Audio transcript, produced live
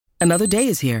Another day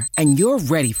is here, and you're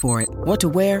ready for it. What to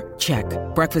wear? Check.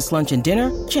 Breakfast, lunch, and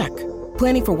dinner? Check.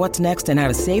 Planning for what's next and how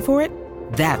to save for it?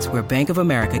 That's where Bank of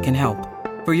America can help.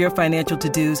 For your financial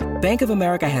to-dos, Bank of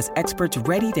America has experts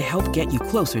ready to help get you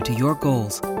closer to your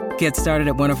goals. Get started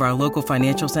at one of our local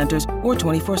financial centers or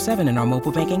 24/7 in our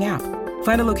mobile banking app.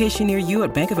 Find a location near you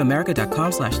at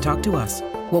bankofamerica.com/talktous.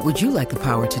 What would you like the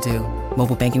power to do?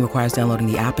 Mobile banking requires downloading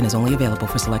the app and is only available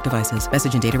for select devices.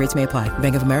 Message and data rates may apply.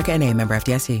 Bank of America N.A., member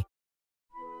FDIC.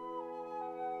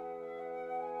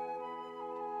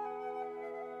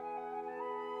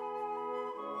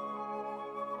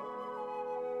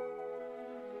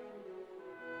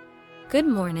 Good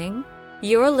morning.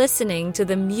 You're listening to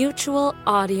the Mutual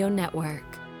Audio Network.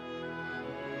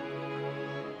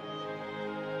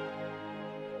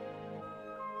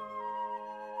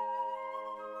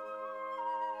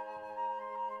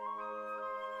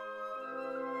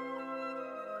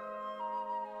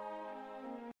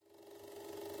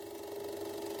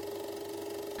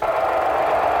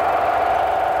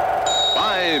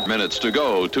 Minutes to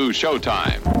go to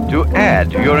showtime. To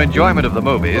add to your enjoyment of the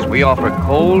movies, we offer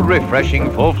cold,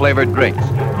 refreshing, full-flavored drinks,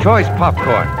 choice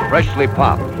popcorn, freshly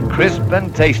popped, crisp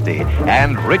and tasty,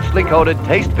 and richly coated,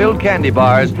 taste-filled candy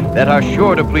bars that are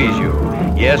sure to please you.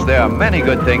 Yes, there are many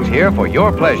good things here for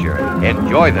your pleasure.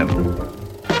 Enjoy them.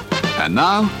 And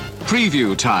now,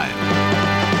 preview time.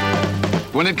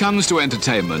 When it comes to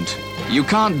entertainment, you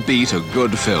can't beat a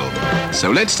good film. So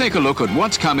let's take a look at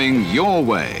what's coming your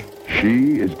way.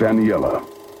 She is Daniela,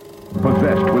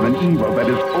 possessed with an evil that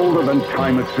is older than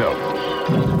time itself.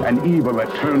 An evil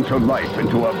that turns her life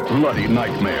into a bloody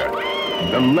nightmare.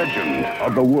 The legend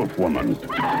of the Wolf Woman.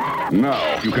 Now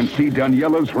you can see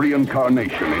Daniela's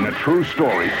reincarnation in a true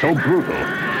story so brutal,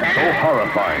 so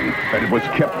horrifying, that it was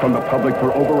kept from the public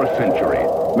for over a century.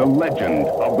 The legend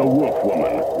of the Wolf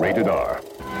Woman, rated R.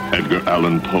 Edgar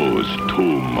Allan Poe's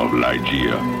Tomb of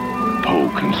Ligeia. Poe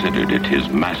considered it his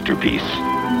masterpiece.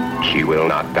 She will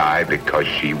not die because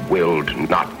she willed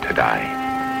not to die.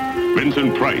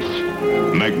 Vincent Price,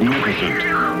 magnificent,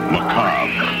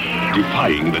 macabre,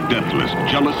 defying the deathless,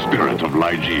 jealous spirit of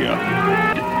Ligeia.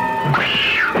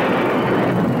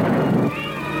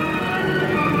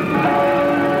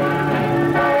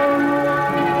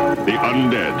 The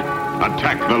undead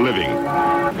attack the living.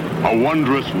 A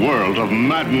wondrous world of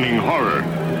maddening horror.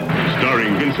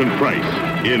 Starring Vincent Price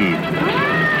in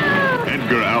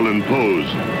Edgar Allan Poe's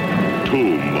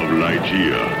Tomb of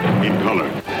Ligeia in color.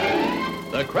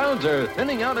 The crowds are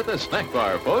thinning out at the snack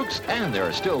bar, folks, and there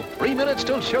are still 3 minutes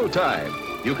till showtime.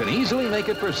 You can easily make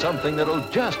it for something that'll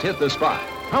just hit the spot.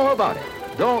 How about it?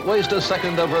 Don't waste a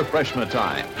second of refreshment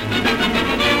time.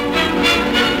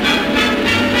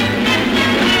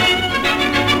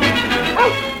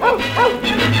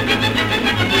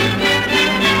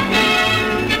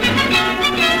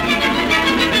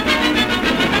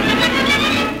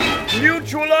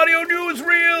 Mutual Audio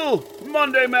Newsreel,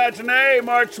 Monday Matinee,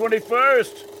 March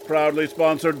 21st. Proudly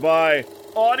sponsored by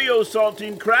Audio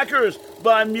Saltine Crackers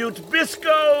by Mute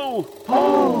Bisco.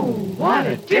 Oh, what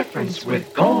a difference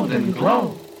with Golden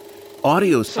Glow.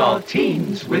 Audio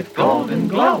Saltines with Golden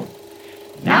Glow.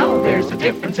 Now there's a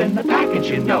difference in the package,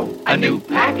 you know. A new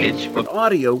package for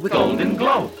audio with Golden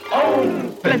Glow.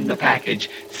 Open the package.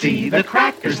 See the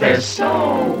crackers, they're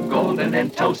so golden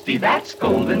and toasty. That's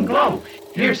Golden Glow.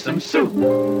 Here's some soup.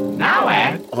 Now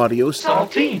add audio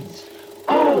saltines.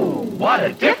 Oh, what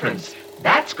a difference.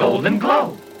 That's Golden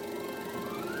Glow.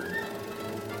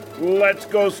 Let's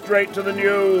go straight to the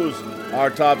news. Our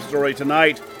top story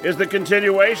tonight is the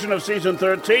continuation of Season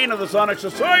 13 of the Sonic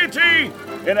Society.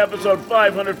 In episode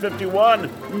 551,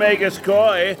 Magus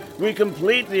Koi, we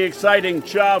complete the exciting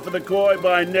Chow for the Koi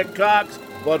by Nick Cox.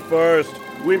 But first,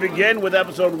 we begin with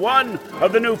episode 1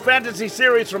 of the new fantasy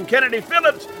series from Kennedy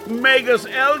Phillips, Magus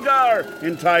Elgar,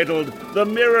 entitled The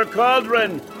Mirror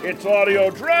Cauldron. It's audio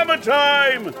drama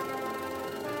time!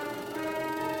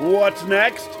 What's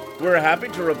next? We're happy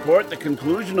to report the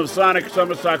conclusion of Sonic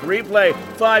Summerstock Replay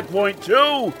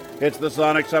 5.2. It's the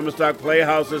Sonic Summerstock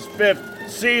Playhouse's 5th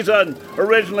season,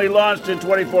 originally launched in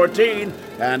 2014,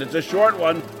 and it's a short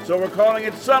one, so we're calling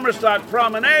it Summerstock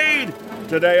Promenade.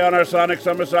 Today on our Sonic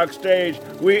Summerstock stage,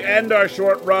 we end our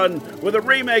short run with a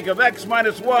remake of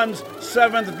X-1's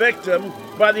 7th Victim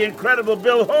by the incredible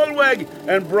Bill Holweg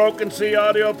and Broken Sea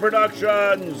Audio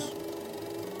Productions.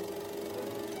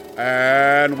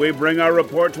 And we bring our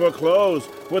report to a close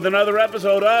with another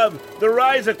episode of The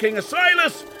Rise of King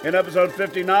Asilas. In episode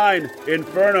 59,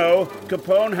 Inferno,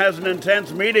 Capone has an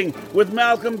intense meeting with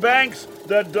Malcolm Banks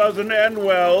that doesn't end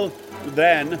well.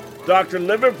 Then, Dr.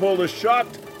 Liverpool is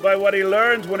shocked by what he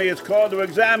learns when he is called to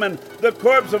examine the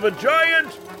corpse of a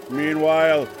giant.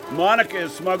 Meanwhile, Monica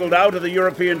is smuggled out of the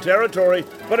European territory,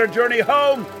 but her journey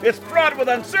home is fraught with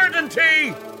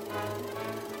uncertainty.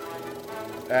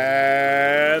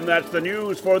 And that's the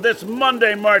news for this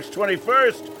Monday, March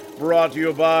 21st, brought to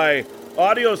you by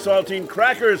Audio Saltine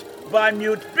Crackers by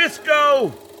Mute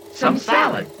Bisco. Some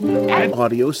salad and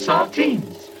Audio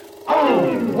saltines.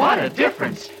 Oh, what a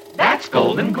difference. That's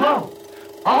Golden Glow.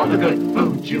 All the good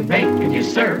foods you make and you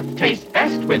serve taste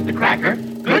best with the cracker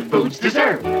good foods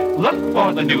deserve. Look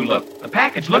for the new look. The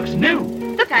package looks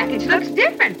new. The package looks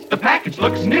different. The package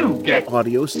looks new. Get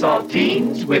Audio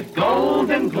saltines with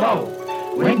Golden Glow.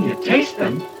 When you taste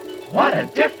them, what a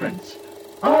difference.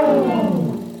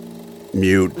 Oh.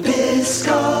 Mute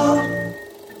Bisco.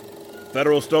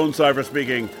 Federal Stone Cipher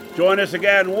speaking. Join us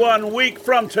again 1 week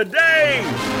from today.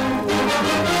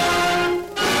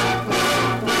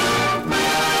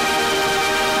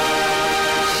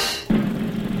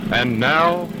 And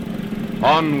now,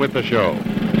 on with the show.